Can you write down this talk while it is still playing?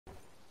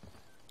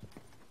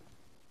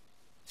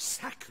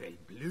Sacre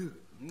bleu.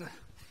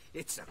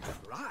 It's a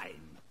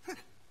crime.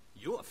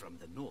 You're from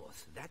the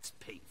north, that's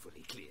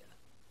painfully clear.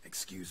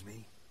 Excuse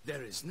me?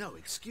 There is no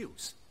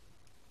excuse.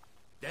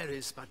 There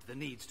is but the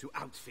need to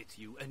outfit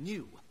you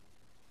anew.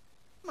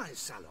 My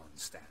salon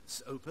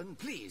stands open.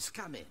 Please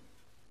come in.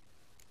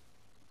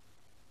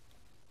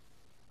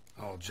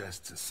 All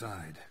jests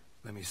aside,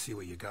 let me see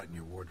what you got in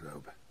your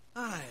wardrobe.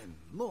 I'm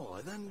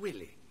more than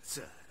willing,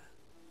 sir.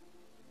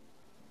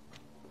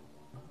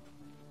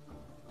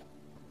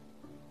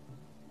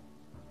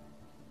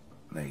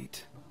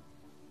 Late.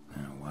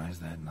 Now, why is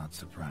that not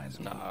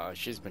surprising? Nah,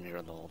 she's been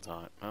here the whole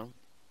time. Huh?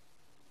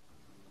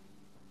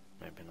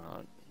 Maybe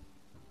not.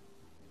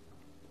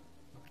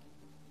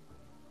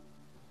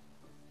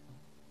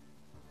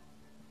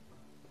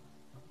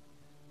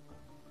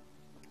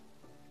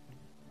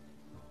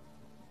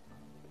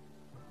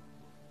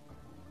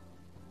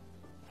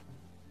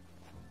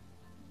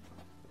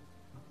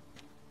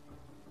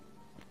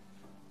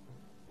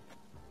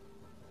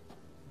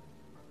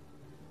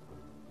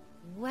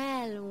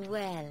 Well,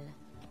 well.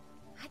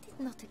 I did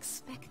not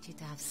expect you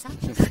to have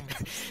such a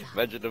sense of style.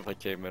 Imagine if I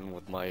came in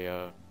with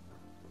my,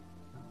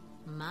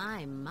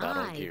 My,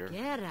 battle gear.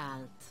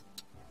 Geralt.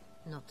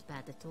 Not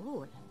bad at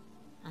all.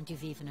 And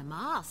you've even a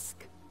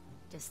mask.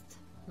 Just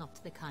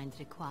not the kind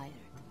required.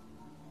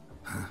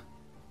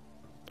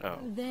 Oh.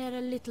 They're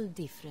a little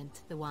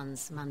different, the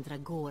ones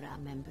Mandragora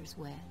members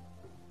wear.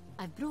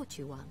 I've brought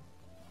you one.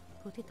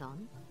 Put it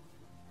on.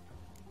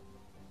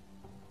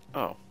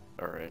 Oh,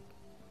 alright.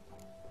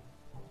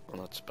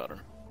 Well, that's better.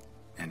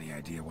 Any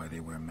idea why they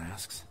wear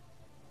masks?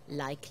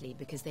 Likely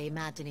because they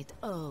imagine it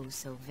oh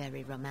so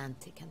very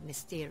romantic and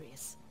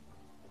mysterious.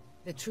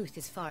 The truth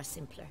is far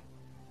simpler.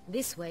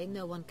 This way,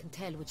 no one can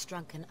tell which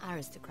drunken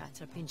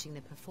aristocrats are pinching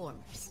the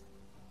performers.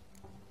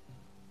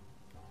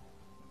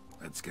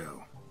 Let's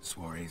go.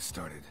 Soiree's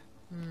started.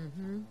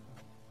 Mm-hmm.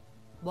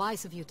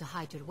 Wise of you to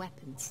hide your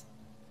weapons.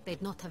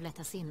 They'd not have let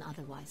us in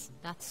otherwise,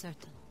 that's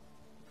certain.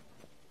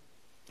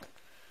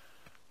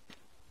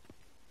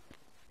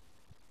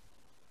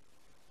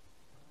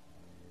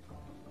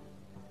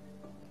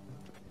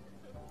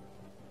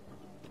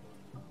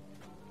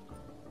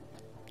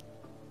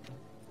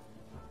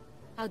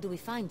 How do we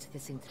find the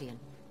Cintrian?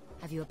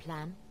 Have you a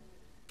plan?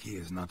 Key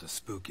is not to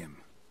spook him.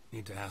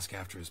 Need to ask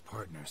after his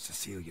partner,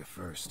 Cecilia,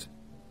 first.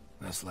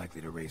 Less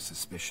likely to raise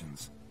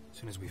suspicions. As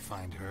soon as we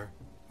find her,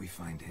 we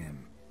find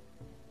him.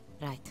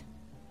 Right.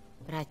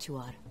 Right you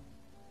are.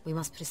 We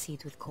must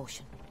proceed with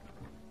caution.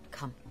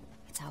 Come,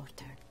 it's our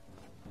turn.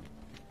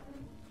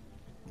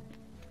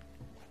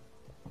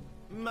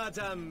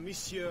 Madame,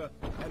 Monsieur,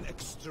 an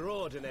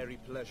extraordinary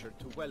pleasure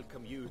to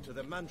welcome you to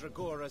the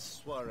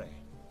Mandragora's soirée.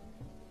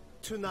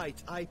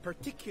 Tonight, I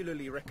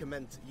particularly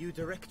recommend you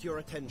direct your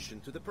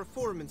attention to the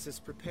performances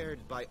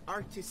prepared by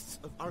artists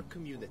of our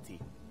community.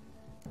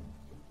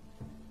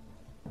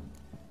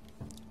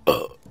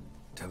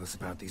 Tell us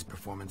about these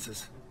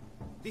performances.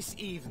 This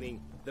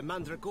evening, the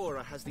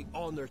Mandragora has the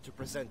honor to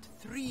present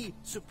 3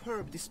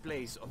 superb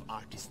displays of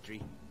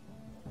artistry.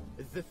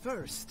 The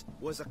first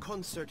was a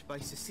concert by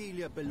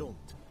Cecilia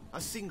Bellont,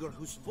 a singer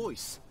whose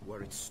voice,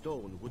 were it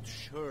stone, would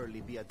surely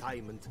be a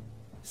diamond.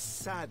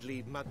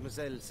 Sadly,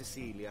 Mademoiselle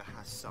Cecilia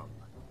has sung.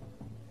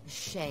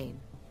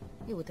 Shame.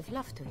 You would have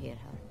loved to hear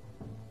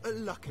her.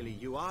 Luckily,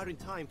 you are in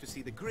time to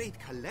see the great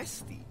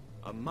Calesti,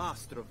 a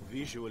master of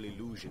visual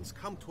illusions,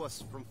 come to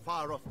us from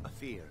far off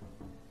Aphir.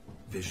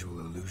 Visual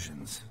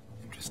illusions.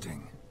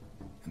 Interesting.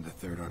 And the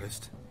third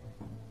artist?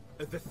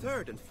 The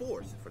third and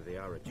fourth, for they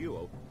are a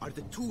duo, are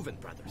the Tuven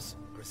brothers,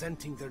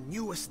 presenting their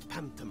newest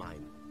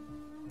pantomime.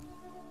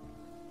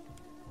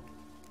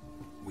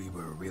 We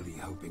were really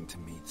hoping to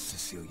meet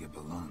Cecilia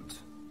Bellont.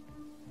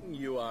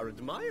 You are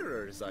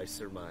admirers, I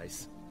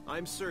surmise.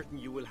 I'm certain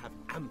you will have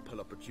ample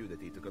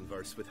opportunity to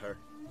converse with her.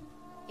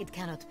 It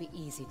cannot be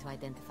easy to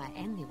identify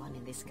anyone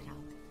in this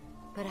crowd.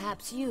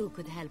 Perhaps you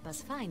could help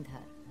us find her.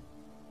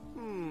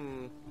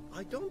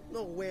 I don't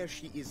know where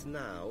she is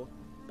now,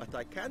 but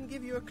I can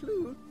give you a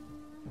clue.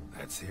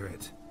 Let's hear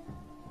it.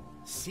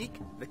 Seek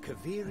the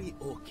Kaviri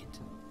orchid.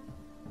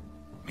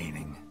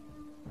 Meaning?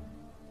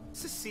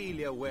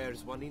 Cecilia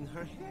wears one in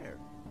her hair.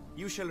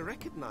 You shall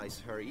recognize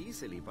her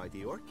easily by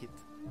the orchid.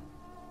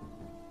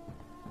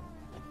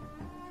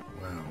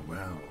 Well,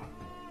 well.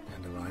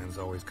 Dandelion's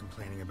always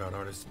complaining about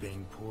artists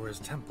being poor as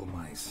temple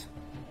mice.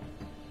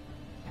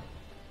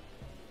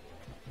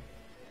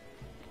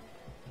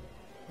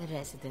 The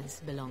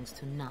residence belongs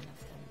to none of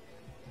them.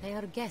 They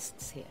are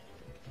guests here.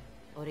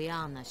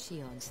 Oriana,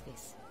 she owns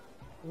this.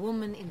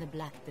 Woman in the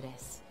black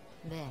dress.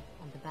 There,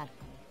 on the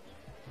balcony.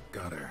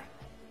 Got her.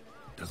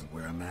 Doesn't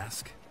wear a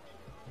mask?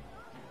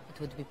 It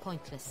would be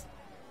pointless.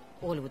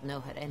 All would know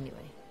her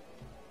anyway.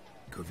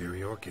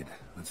 Kaviri Orchid.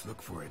 Let's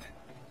look for it.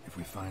 If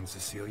we find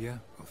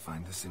Cecilia, we'll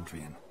find the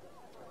Cintrian.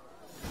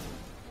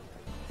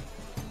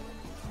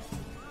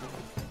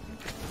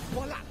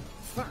 Voila!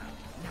 Fine.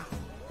 Now,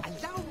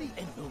 allow me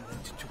a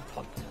moment to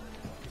ponder.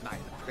 My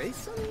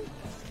appraisal?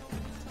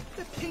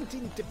 The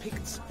painting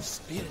depicts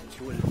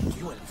spiritual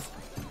duels.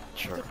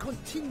 Sure. The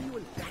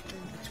continual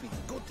battle between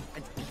good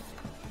and evil,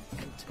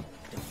 and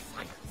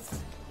defiance.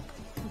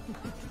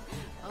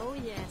 Oh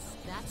yes,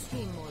 that's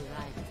him all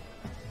right.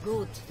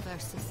 Good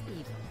versus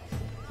evil.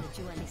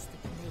 The dualistic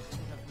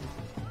nature of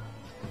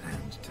man.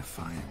 And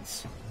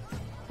defiance.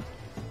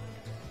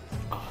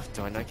 Oh,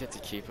 do I not get to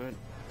keep it?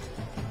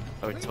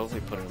 I would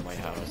totally put it in my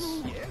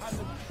house.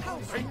 How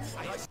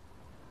precise!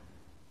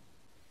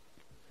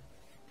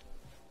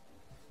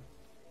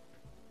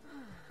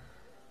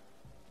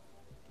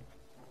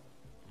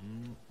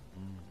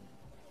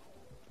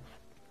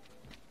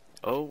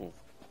 Oh,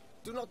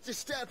 Do not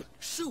disturb!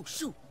 Shoo,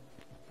 shoo!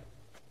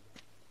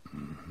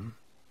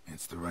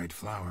 It's the right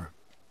flower.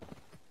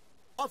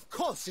 Of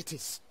course it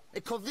is!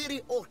 A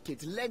Koviri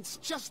orchid lends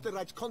just the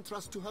right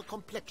contrast to her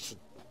complexion.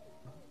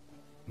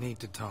 Need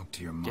to talk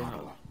to your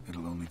model.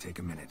 It'll only take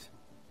a minute.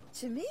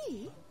 To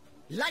me?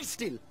 Lie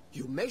still!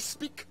 You may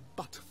speak,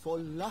 but for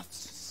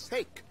love's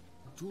sake,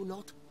 do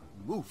not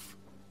move.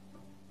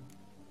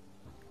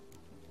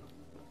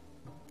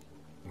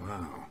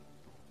 Wow.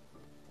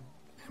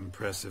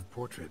 Impressive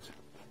portrait.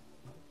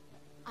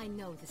 I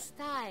know the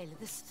style,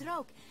 the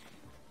stroke.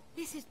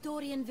 This is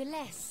Dorian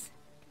Villesse.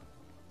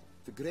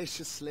 The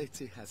gracious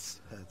lady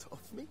has heard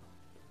of me?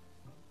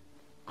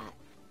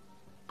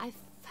 I've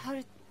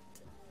heard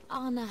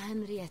Anna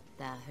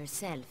Henrietta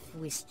herself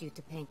wished you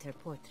to paint her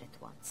portrait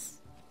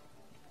once.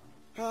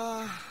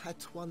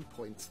 At one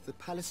point, the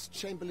palace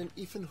chamberlain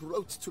even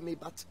wrote to me,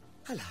 but,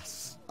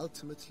 alas,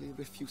 ultimately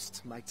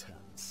refused my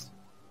terms.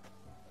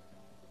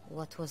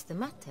 What was the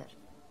matter?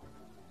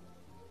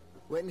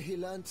 When he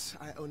learned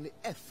I only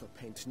ever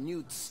paint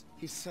nudes,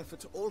 he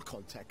severed all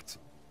contact.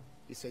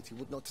 He said he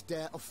would not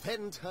dare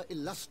offend her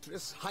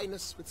illustrious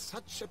highness with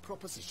such a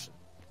proposition.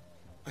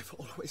 I've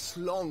always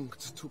longed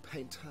to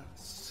paint her.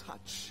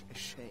 Such a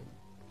shame.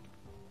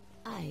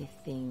 I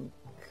think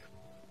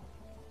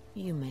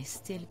you may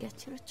still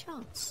get your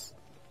chance.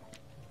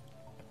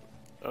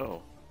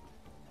 oh.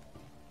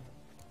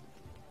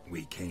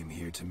 We came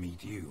here to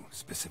meet you,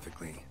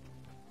 specifically.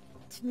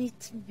 To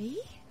meet me?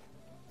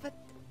 But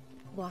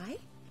why?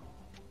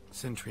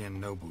 Cintrian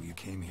Noble you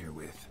came here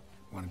with.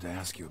 Wanted to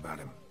ask you about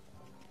him.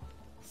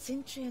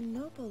 Cintrian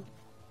Noble.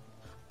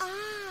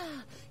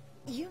 Ah!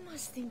 You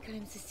must think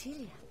I'm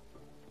Cecilia.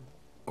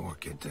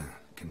 Orchid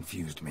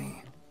confused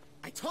me.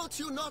 I told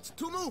you not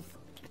to move!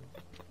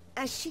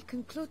 As she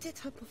concluded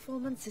her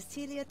performance,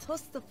 Cecilia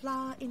tossed the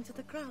flower into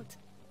the crowd.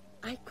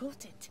 I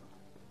caught it,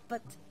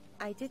 but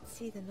I did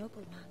see the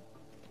nobleman.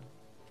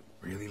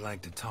 Really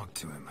like to talk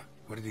to him.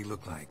 What did he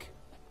look like?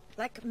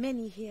 Like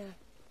many here.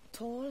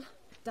 Tall,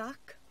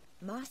 dark,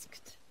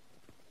 masked.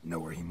 Know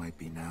where he might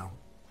be now?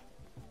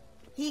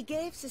 He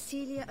gave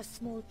Cecilia a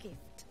small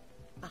gift,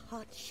 a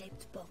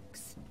heart-shaped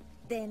box.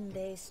 Then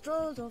they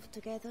strolled off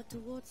together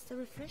towards the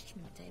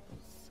refreshment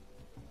tables.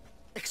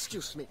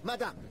 Excuse me,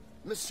 madame,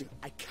 monsieur,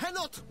 I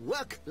cannot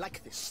work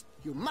like this.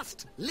 You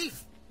must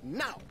leave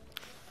now.